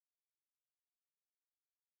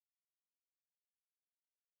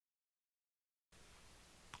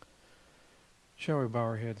Shall we bow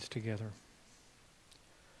our heads together?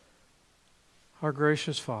 Our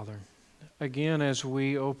gracious Father, again as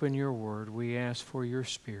we open your word, we ask for your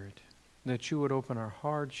Spirit, that you would open our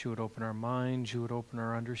hearts, you would open our minds, you would open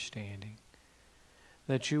our understanding,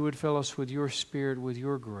 that you would fill us with your Spirit, with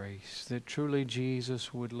your grace, that truly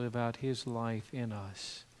Jesus would live out his life in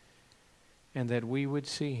us, and that we would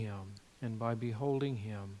see him, and by beholding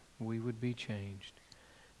him, we would be changed.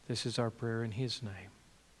 This is our prayer in his name.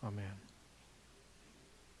 Amen.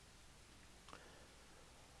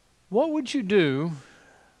 What would you do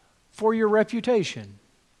for your reputation?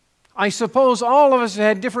 I suppose all of us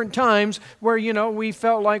had different times where, we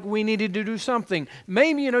felt like we needed to do something.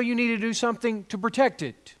 Maybe, you needed to do something to protect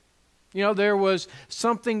it. There was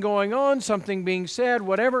something going on, something being said,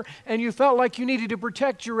 whatever, and you felt like you needed to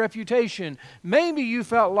protect your reputation. Maybe you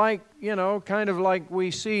felt like, kind of like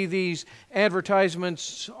we see these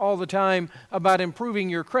advertisements all the time about improving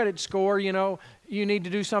your credit score. You need to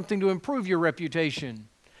do something to improve your reputation.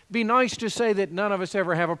 Be nice to say that none of us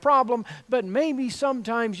ever have a problem, but maybe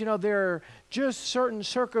sometimes, there are just certain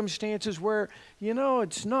circumstances where,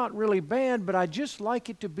 it's not really bad, but I'd just like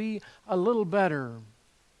it to be a little better.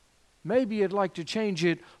 Maybe you'd like to change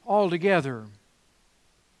it altogether.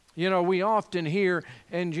 We often hear,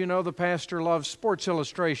 and the pastor loves sports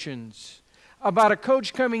illustrations, about a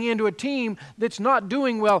coach coming into a team that's not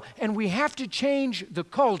doing well, and we have to change the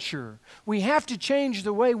culture. We have to change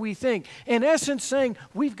the way we think. In essence, saying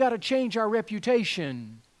we've got to change our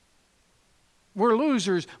reputation. We're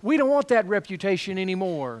losers. We don't want that reputation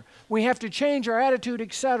anymore. We have to change our attitude,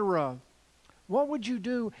 etc. What would you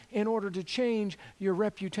do in order to change your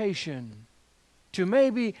reputation? To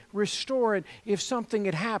maybe restore it if something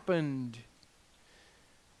had happened?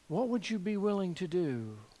 What would you be willing to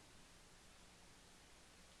do?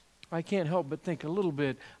 I can't help but think a little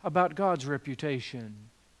bit about God's reputation.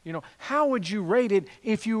 How would you rate it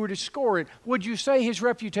if you were to score it? Would you say his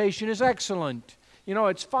reputation is excellent?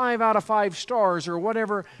 It's 5 out of 5 stars or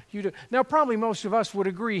whatever you do. Now, probably most of us would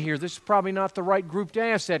agree here. This is probably not the right group to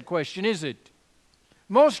ask that question, is it?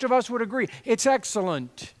 Most of us would agree. It's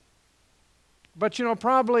excellent. But,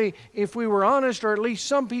 probably if we were honest, or at least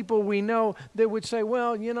some people we know that would say,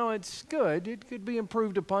 well, it's good. It could be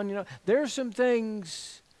improved upon. There's some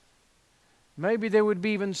things. Maybe there would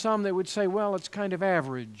be even some that would say, well, it's kind of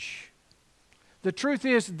average. The truth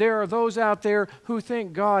is, there are those out there who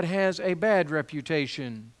think God has a bad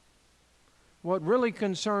reputation. What really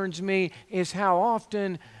concerns me is how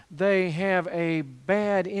often they have a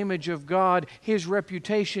bad image of God. His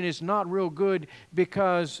reputation is not real good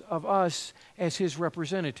because of us as his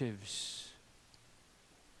representatives.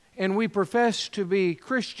 And we profess to be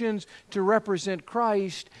Christians, to represent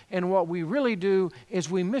Christ, and what we really do is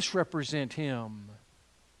we misrepresent him.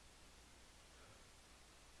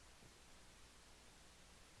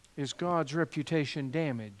 Is God's reputation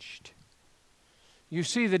damaged? You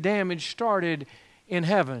see, the damage started in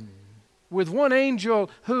heaven with one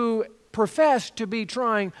angel who professed to be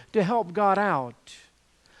trying to help God out.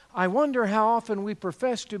 I wonder how often we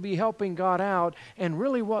profess to be helping God out, and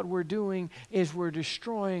really what we're doing is we're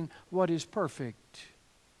destroying what is perfect.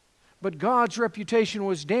 But God's reputation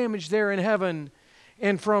was damaged there in heaven,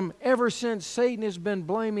 and from ever since Satan has been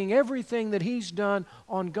blaming everything that he's done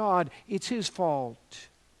on God. It's his fault.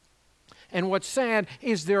 And what's sad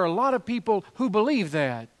is there are a lot of people who believe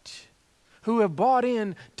that, who have bought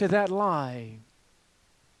in to that lie.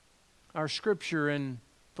 Our scripture in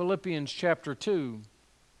Philippians chapter 2,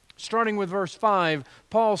 starting with verse 5,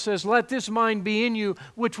 Paul says, "Let this mind be in you,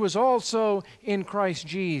 which was also in Christ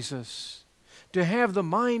Jesus." To have the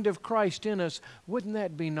mind of Christ in us, wouldn't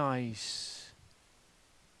that be nice?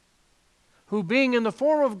 Who being in the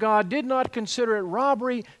form of God did not consider it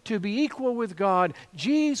robbery to be equal with God.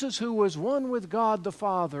 Jesus, who was one with God the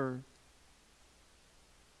Father.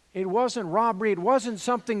 It wasn't robbery. It wasn't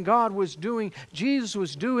something God was doing, Jesus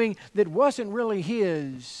was doing that wasn't really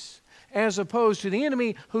his, as opposed to the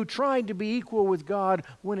enemy who tried to be equal with God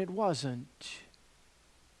when it wasn't.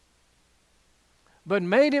 But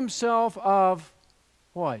made himself of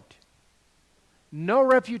what? No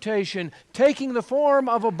reputation, taking the form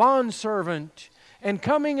of a bondservant and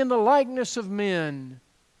coming in the likeness of men.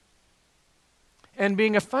 And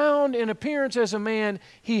being found in appearance as a man,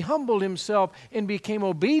 he humbled himself and became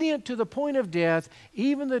obedient to the point of death,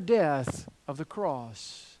 even the death of the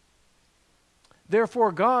cross.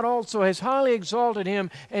 Therefore God also has highly exalted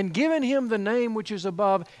him and given him the name which is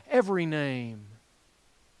above every name,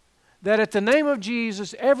 that at the name of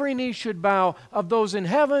Jesus every knee should bow, of those in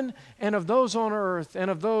heaven and of those on earth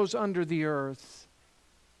and of those under the earth.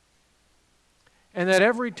 and that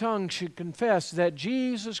every tongue should confess that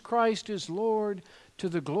Jesus Christ is Lord, to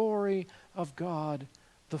the glory of God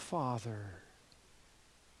the Father.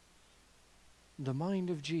 The mind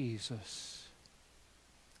of Jesus,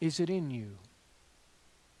 is it in you?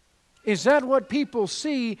 Is that what people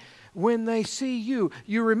see when they see you?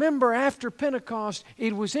 You remember after Pentecost,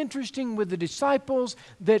 it was interesting with the disciples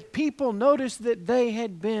that people noticed that they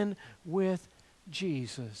had been with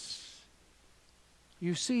Jesus.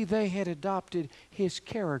 You see, they had adopted His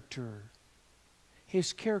character,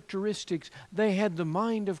 His characteristics. They had the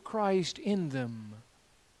mind of Christ in them.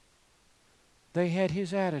 They had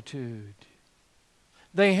His attitude.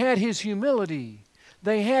 They had His humility.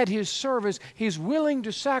 They had His service. He's willing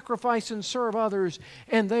to sacrifice and serve others,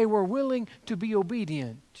 and they were willing to be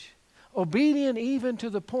obedient. Obedient even to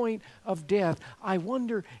the point of death. I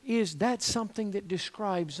wonder, is that something that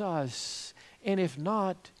describes us? And if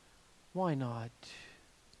not, why not?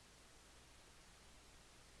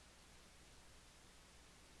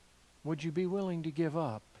 Would you be willing to give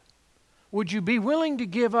up? Would you be willing to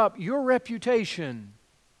give up your reputation?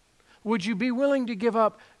 Would you be willing to give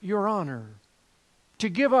up your honor? To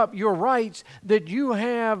give up your rights that you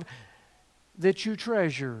have, that you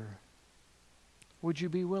treasure? Would you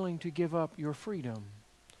be willing to give up your freedom?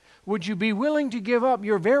 Would you be willing to give up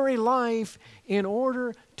your very life in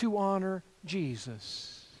order to honor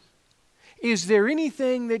Jesus? Is there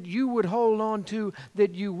anything that you would hold on to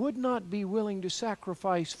that you would not be willing to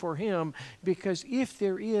sacrifice for Him? Because if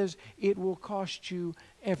there is, it will cost you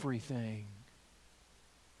everything.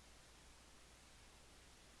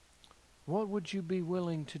 What would you be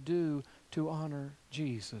willing to do to honor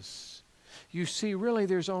Jesus? You see, really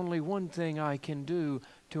there's only one thing I can do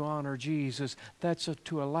to honor Jesus. That's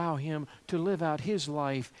to allow Him to live out His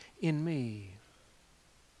life in me.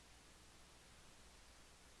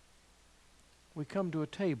 We come to a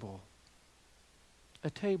table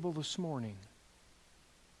this morning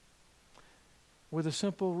with a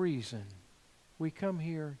simple reason. We come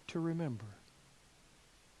here to remember.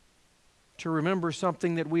 To remember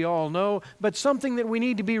something that we all know, but something that we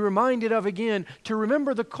need to be reminded of again. To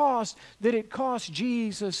remember the cost that it cost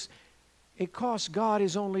Jesus. It cost God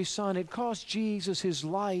His only Son. It cost Jesus His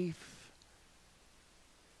life.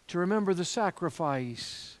 To remember the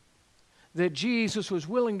sacrifice that Jesus was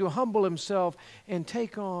willing to humble Himself and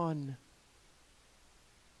take on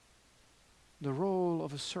the role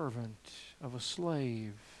of a servant, of a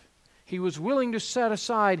slave. He was willing to set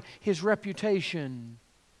aside His reputation.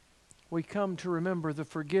 We come to remember the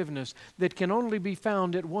forgiveness that can only be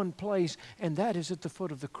found at one place, and that is at the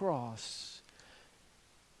foot of the cross.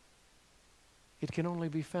 It can only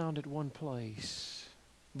be found at one place,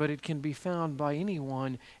 but it can be found by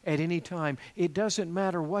anyone at any time. It doesn't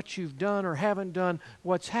matter what you've done or haven't done,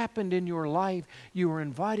 what's happened in your life, you are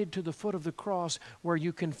invited to the foot of the cross where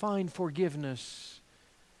you can find forgiveness.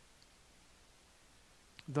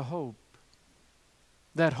 The hope.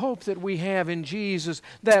 That hope that we have in Jesus,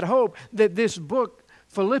 that hope that this book,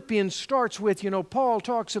 Philippians, starts with. Paul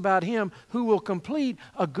talks about Him who will complete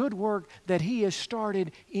a good work that He has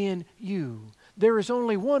started in you. There is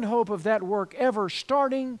only one hope of that work ever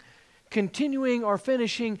starting, continuing, or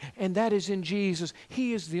finishing, and that is in Jesus.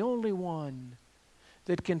 He is the only one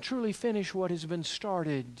that can truly finish what has been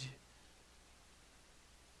started.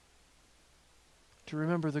 To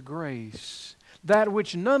remember the grace, that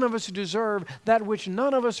which none of us deserve, that which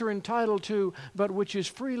none of us are entitled to, but which is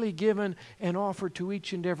freely given and offered to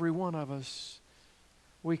each and every one of us.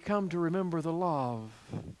 We come to remember the love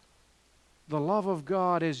of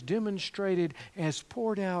God as demonstrated, as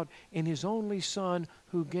poured out in His only Son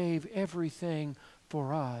who gave everything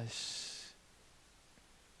for us.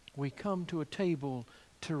 We come to a table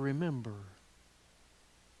to remember.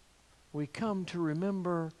 We come to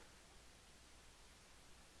remember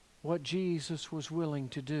what Jesus was willing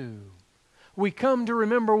to do. We come to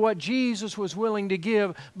remember what Jesus was willing to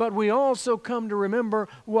give, but we also come to remember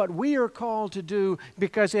what we are called to do,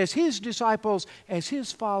 because as His disciples, as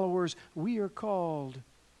His followers, we are called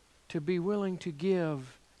to be willing to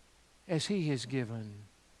give as He has given,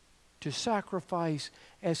 to sacrifice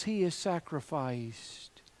as He has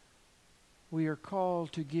sacrificed. We are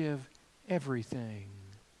called to give everything.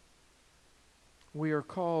 We are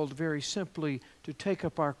called very simply to take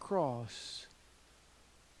up our cross.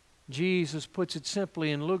 Jesus puts it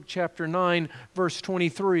simply in Luke chapter 9, verse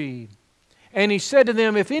 23. And He said to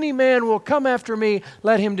them, "If any man will come after me,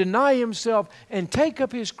 let him deny himself and take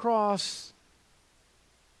up his cross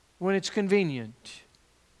when it's convenient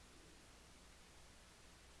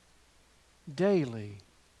daily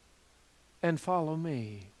and follow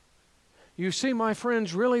me." You see, my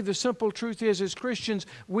friends, really the simple truth is, as Christians,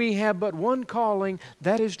 we have but one calling,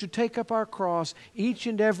 that is to take up our cross each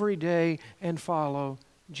and every day and follow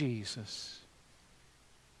Jesus.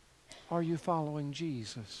 Are you following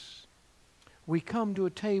Jesus? We come to a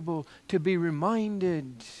table to be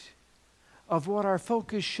reminded of what our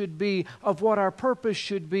focus should be, of what our purpose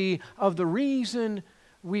should be, of the reason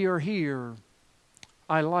we are here.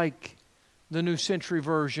 I like the New Century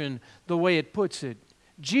Version, the way it puts it.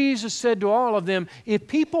 Jesus said to all of them, if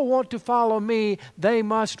people want to follow me, they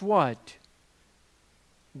must what?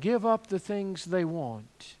 Give up the things they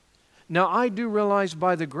want. Now, I do realize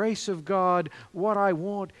by the grace of God, what I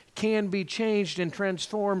want can be changed and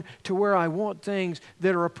transformed to where I want things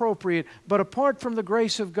that are appropriate. But apart from the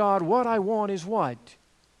grace of God, what I want is what?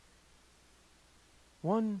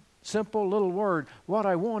 One simple little word. What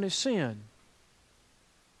I want is sin.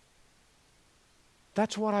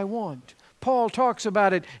 That's what I want. Paul talks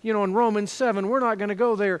about it, in Romans 7. We're not going to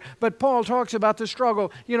go there. But Paul talks about the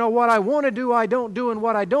struggle. What I want to do, I don't do. And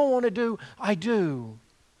what I don't want to do, I do.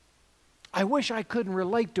 I wish I couldn't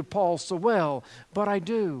relate to Paul so well, but I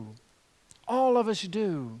do. All of us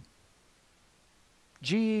do.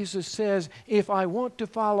 Jesus says, if I want to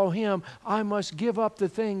follow Him, I must give up the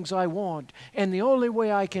things I want. And the only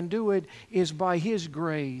way I can do it is by His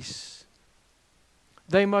grace.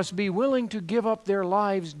 They must be willing to give up their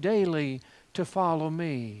lives daily to follow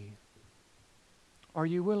me. Are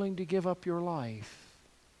you willing to give up your life?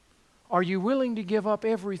 Are you willing to give up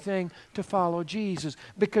everything to follow Jesus?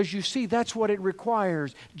 Because you see, that's what it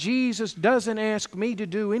requires. Jesus doesn't ask me to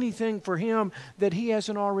do anything for Him that He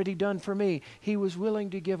hasn't already done for me. He was willing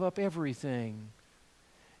to give up everything.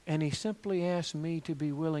 And He simply asked me to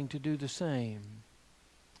be willing to do the same.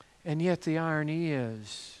 And yet the irony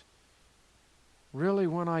is, really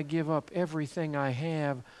when I give up everything I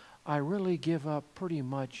have, I really give up pretty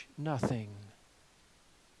much nothing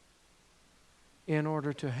in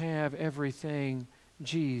order to have everything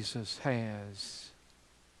Jesus has.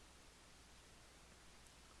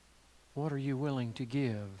 What are you willing to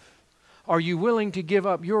give? Are you willing to give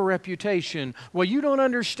up your reputation? Well, you don't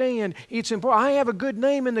understand. It's important. I have a good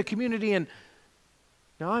name in the community, and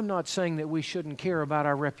now I'm not saying that we shouldn't care about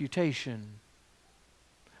our reputation.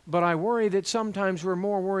 But I worry that sometimes we're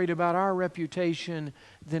more worried about our reputation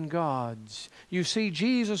than God's. You see,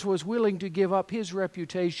 Jesus was willing to give up His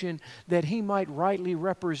reputation that He might rightly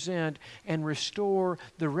represent and restore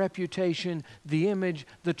the reputation, the image,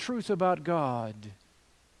 the truth about God.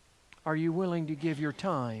 Are you willing to give your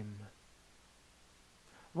time?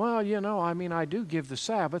 Well, I do give the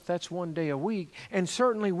Sabbath. That's one day a week. And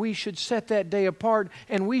certainly we should set that day apart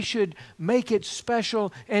and we should make it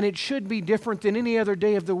special, and it should be different than any other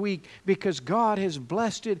day of the week because God has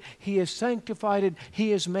blessed it, He has sanctified it,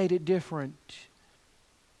 He has made it different.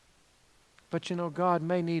 But God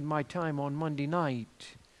may need my time on Monday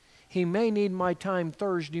night. He may need my time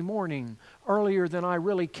Thursday morning, earlier than I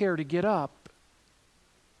really care to get up.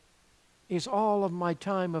 Is all of my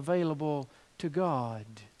time available to God?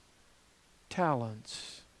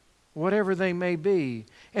 Talents, whatever they may be.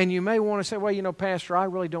 And you may want to say, well, Pastor, I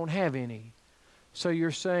really don't have any. So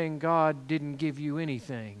you're saying God didn't give you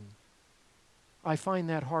anything. I find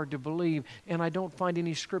that hard to believe, and I don't find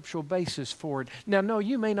any scriptural basis for it. Now, no,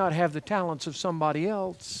 you may not have the talents of somebody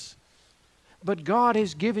else, but God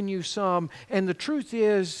has given you some, and the truth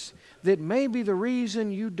is that maybe the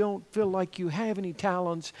reason you don't feel like you have any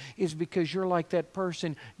talents is because you're like that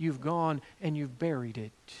person. You've gone and you've buried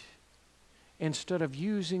it instead of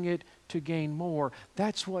using it to gain more.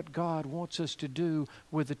 That's what God wants us to do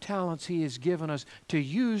with the talents He has given us, to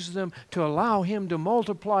use them, to allow Him to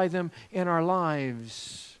multiply them in our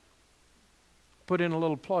lives. Put in a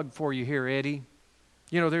little plug for you here, Eddie.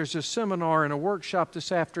 There's a seminar and a workshop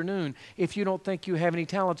this afternoon. If you don't think you have any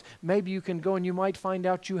talents, maybe you can go and you might find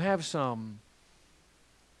out you have some.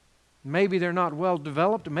 Maybe they're not well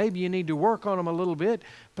developed. Maybe you need to work on them a little bit.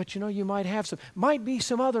 But you might have some. Might be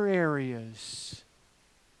some other areas.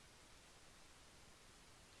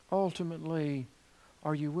 Ultimately,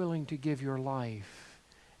 are you willing to give your life,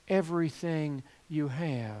 everything you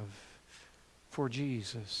have, for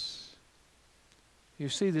Jesus? You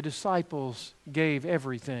see, the disciples gave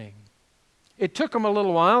everything. It took them a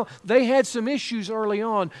little while. They had some issues early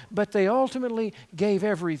on, but they ultimately gave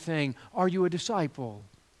everything. Are you a disciple?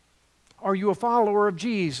 Are you a follower of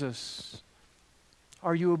Jesus?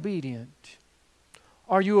 Are you obedient?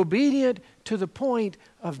 Are you obedient to the point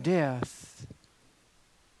of death?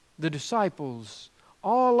 The disciples,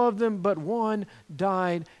 all of them but one,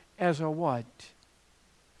 died as a what?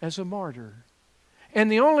 As a martyr. And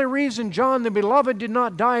the only reason John the Beloved did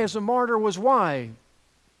not die as a martyr was why?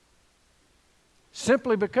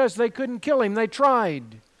 simply because they couldn't kill him. They tried.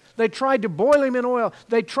 They tried to boil him in oil.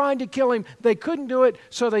 They tried to kill him. They couldn't do it,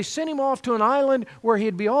 so they sent him off to an island where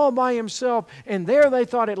he'd be all by himself, and there they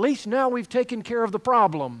thought, at least now we've taken care of the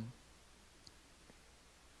problem.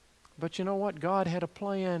 But you know what? God had a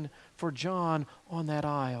plan for John on that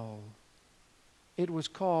isle. It was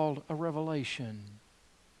called a revelation,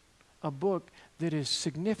 a book that is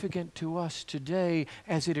significant to us today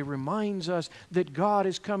as it reminds us that God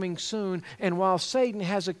is coming soon. And while Satan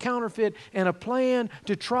has a counterfeit and a plan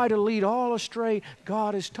to try to lead all astray,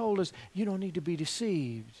 God has told us, you don't need to be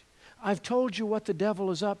deceived. I've told you what the devil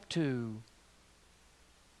is up to.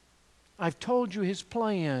 I've told you his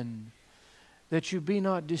plan, that you be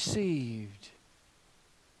not deceived.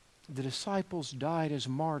 The disciples died as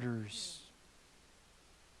martyrs.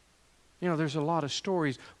 You know, there's a lot of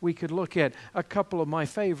stories we could look at. A couple of my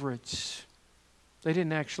favorites. They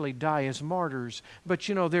didn't actually die as martyrs. But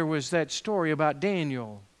you know, there was that story about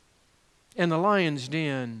Daniel and the lion's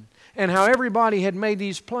den, and how everybody had made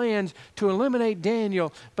these plans to eliminate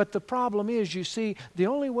Daniel. But the problem is, you see, the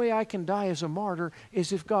only way I can die as a martyr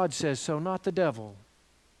is if God says so, not the devil.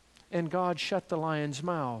 And God shut the lion's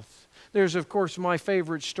mouth. There's, of course, my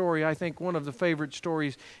favorite story, I think one of the favorite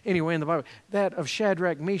stories anyway in the Bible, that of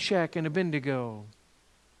Shadrach, Meshach, and Abednego.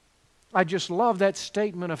 I just love that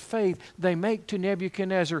statement of faith they make to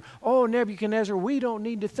Nebuchadnezzar. Oh, Nebuchadnezzar, we don't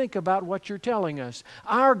need to think about what you're telling us.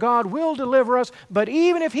 Our God will deliver us, but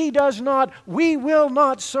even if He does not, we will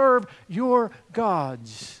not serve your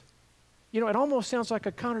gods. You know, it almost sounds like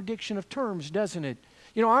a contradiction of terms, doesn't it?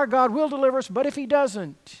 You know, our God will deliver us, but if He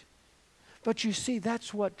doesn't. But you see,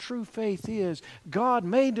 that's what true faith is. God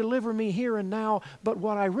may deliver me here and now, but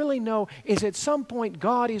what I really know is at some point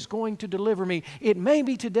God is going to deliver me. It may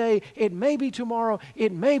be today, it may be tomorrow,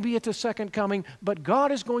 it may be at the second coming, but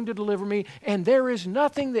God is going to deliver me, and there is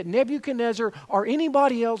nothing that Nebuchadnezzar or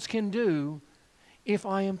anybody else can do if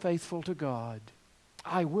I am faithful to God.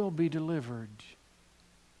 I will be delivered.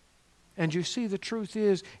 And you see, the truth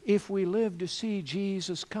is, if we live to see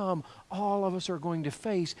Jesus come, all of us are going to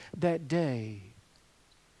face that day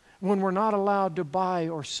when we're not allowed to buy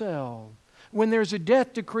or sell, when there's a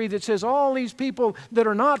death decree that says all these people that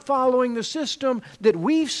are not following the system that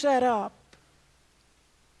we've set up,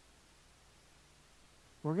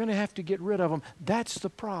 we're going to have to get rid of them. That's the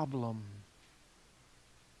problem.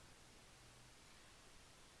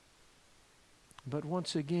 But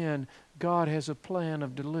once again, God has a plan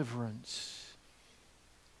of deliverance.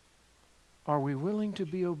 Are we willing to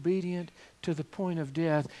be obedient to the point of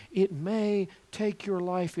death? It may take your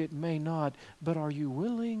life, it may not, but are you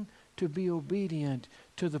willing to be obedient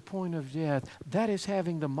to the point of death? That is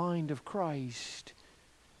having the mind of Christ.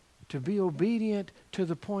 To be obedient to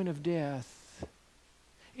the point of death.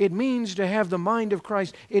 It means to have the mind of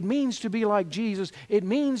Christ. It means to be like Jesus. It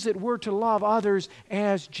means that we're to love others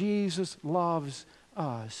as Jesus loves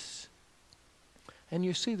us. And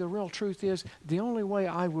you see, the real truth is, the only way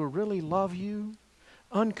I will really love you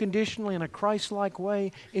unconditionally in a Christ-like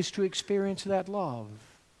way is to experience that love.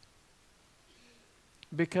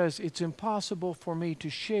 Because it's impossible for me to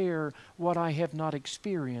share what I have not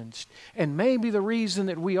experienced. And maybe the reason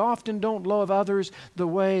that we often don't love others the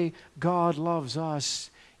way God loves us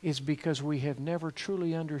is because we have never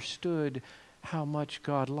truly understood how much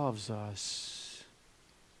God loves us.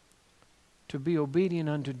 To be obedient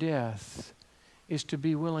unto death is to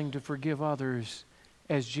be willing to forgive others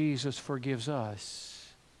as Jesus forgives us.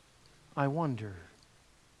 I wonder,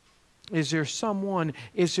 is there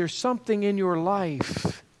something in your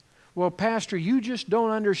life? Well, Pastor, you just don't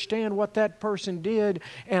understand what that person did,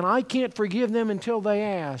 and I can't forgive them until they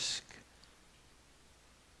ask.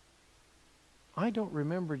 I don't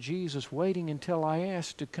remember Jesus waiting until I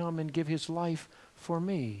asked to come and give His life for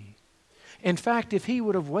me. In fact, if He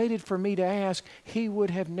would have waited for me to ask, He would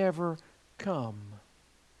have never come.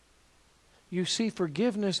 You see,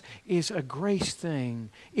 forgiveness is a grace thing.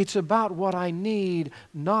 It's about what I need,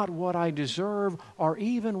 not what I deserve or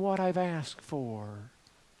even what I've asked for.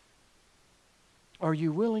 Are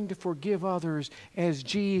you willing to forgive others as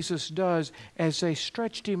Jesus does, as they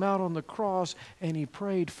stretched Him out on the cross and He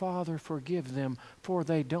prayed, Father, forgive them, for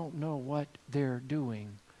they don't know what they're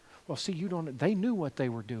doing. Well, see, they knew what they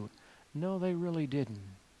were doing. No, they really didn't.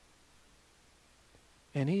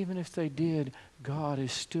 And even if they did, God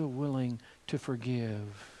is still willing to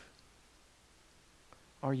forgive.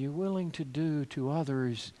 Are you willing to do to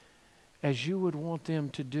others as you would want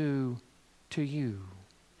them to do to you?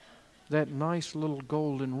 That nice little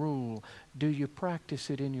golden rule, do you practice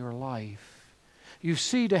it in your life? You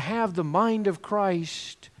see, to have the mind of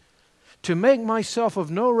Christ, To make myself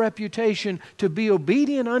of no reputation, to be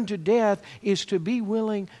obedient unto death, is to be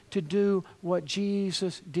willing to do what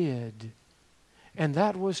Jesus did. And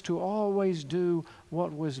that was to always do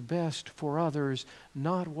what was best for others,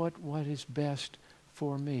 not what is best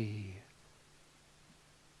for me.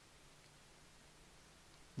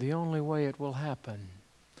 The only way it will happen,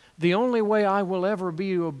 the only way I will ever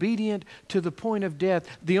be obedient to the point of death,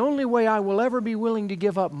 the only way I will ever be willing to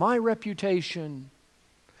give up my reputation,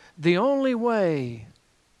 the only way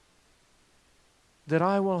that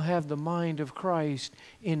I will have the mind of Christ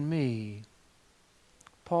in me.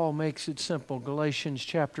 Paul makes it simple. Galatians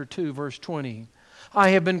chapter 2, verse 20. I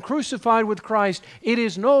have been crucified with Christ. It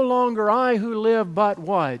is no longer I who live, but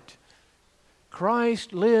what?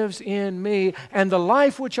 Christ lives in me. And the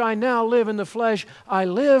life which I now live in the flesh, I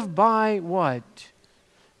live by what?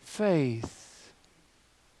 Faith.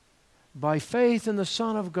 By faith in the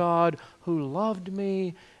Son of God who loved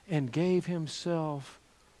me and gave Himself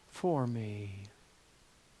for me.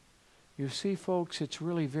 You see, folks, it's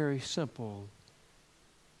really very simple.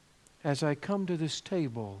 As I come to this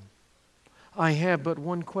table, I have but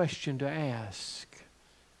one question to ask.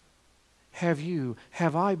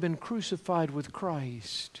 Have I been crucified with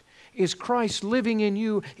Christ? Is Christ living in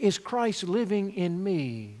you? Is Christ living in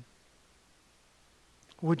me?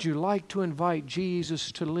 Would you like to invite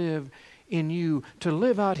Jesus to live in you, to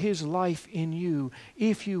live out His life in you?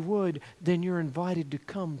 If you would, then you're invited to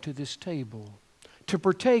come to this table, to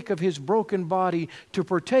partake of His broken body, to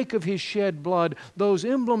partake of His shed blood, those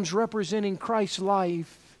emblems representing Christ's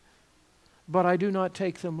life. But I do not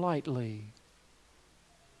take them lightly,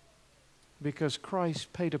 because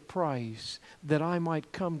Christ paid a price that I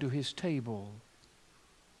might come to His table,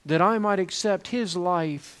 that I might accept His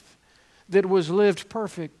life that was lived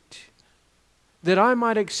perfect, that I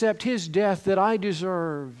might accept His death that I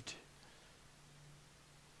deserved,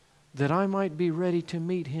 that I might be ready to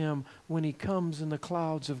meet Him when He comes in the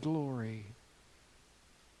clouds of glory.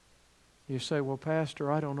 You say, well,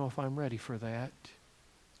 Pastor, I don't know if I'm ready for that.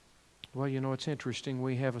 Well, you know, it's interesting.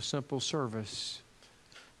 We have a simple service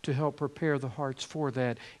to help prepare the hearts for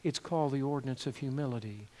that. It's called the ordinance of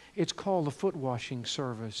humility. It's called the foot washing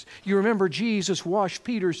service. You remember Jesus washed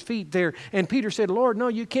Peter's feet there, and Peter said, Lord, no,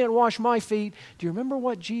 you can't wash my feet. Do you remember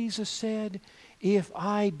what Jesus said? If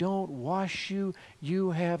I don't wash you,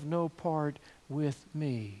 you have no part with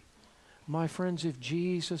me. My friends, if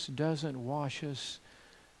Jesus doesn't wash us,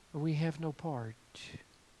 we have no part.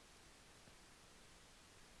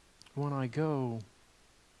 When I go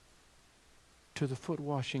to the foot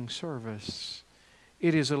washing service,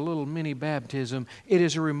 it is a little mini baptism. It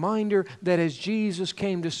is a reminder that as Jesus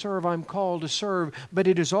came to serve, I'm called to serve. But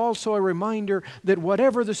it is also a reminder that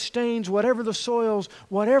whatever the stains, whatever the soils,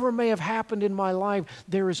 whatever may have happened in my life,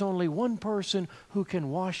 there is only one person who can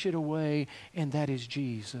wash it away, and that is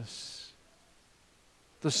Jesus.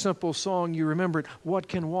 The simple song, you remember it, what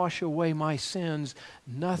can wash away my sins?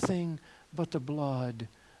 Nothing but the blood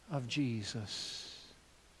of Jesus.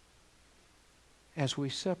 As we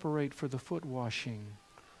separate for the foot washing,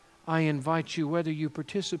 I invite you, whether you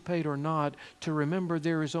participate or not, to remember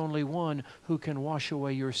there is only one who can wash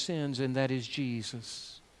away your sins, and that is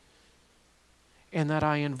Jesus. And that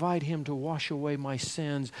I invite Him to wash away my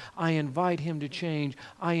sins. I invite Him to change.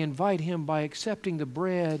 I invite Him, by accepting the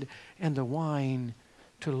bread and the wine,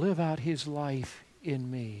 to live out His life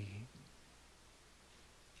in me.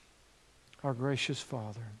 Our gracious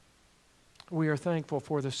Father, we are thankful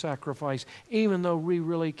for the sacrifice, even though we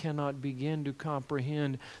really cannot begin to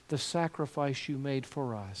comprehend the sacrifice You made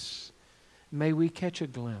for us. May we catch a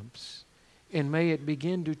glimpse, and may it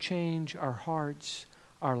begin to change our hearts,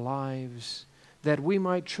 our lives, that we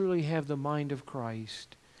might truly have the mind of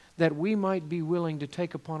Christ, that we might be willing to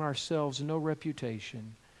take upon ourselves no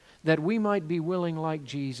reputation, that we might be willing, like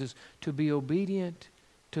Jesus, to be obedient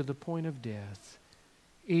to the point of death,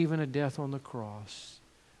 even a death on the cross.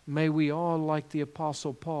 May we all, like the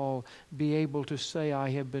Apostle Paul, be able to say, I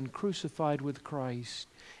have been crucified with Christ.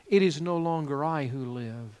 It is no longer I who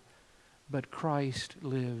live, but Christ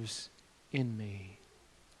lives in me.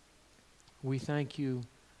 We thank You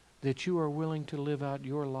that You are willing to live out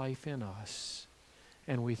Your life in us.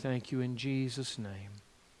 And we thank You in Jesus' name.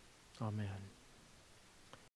 Amen.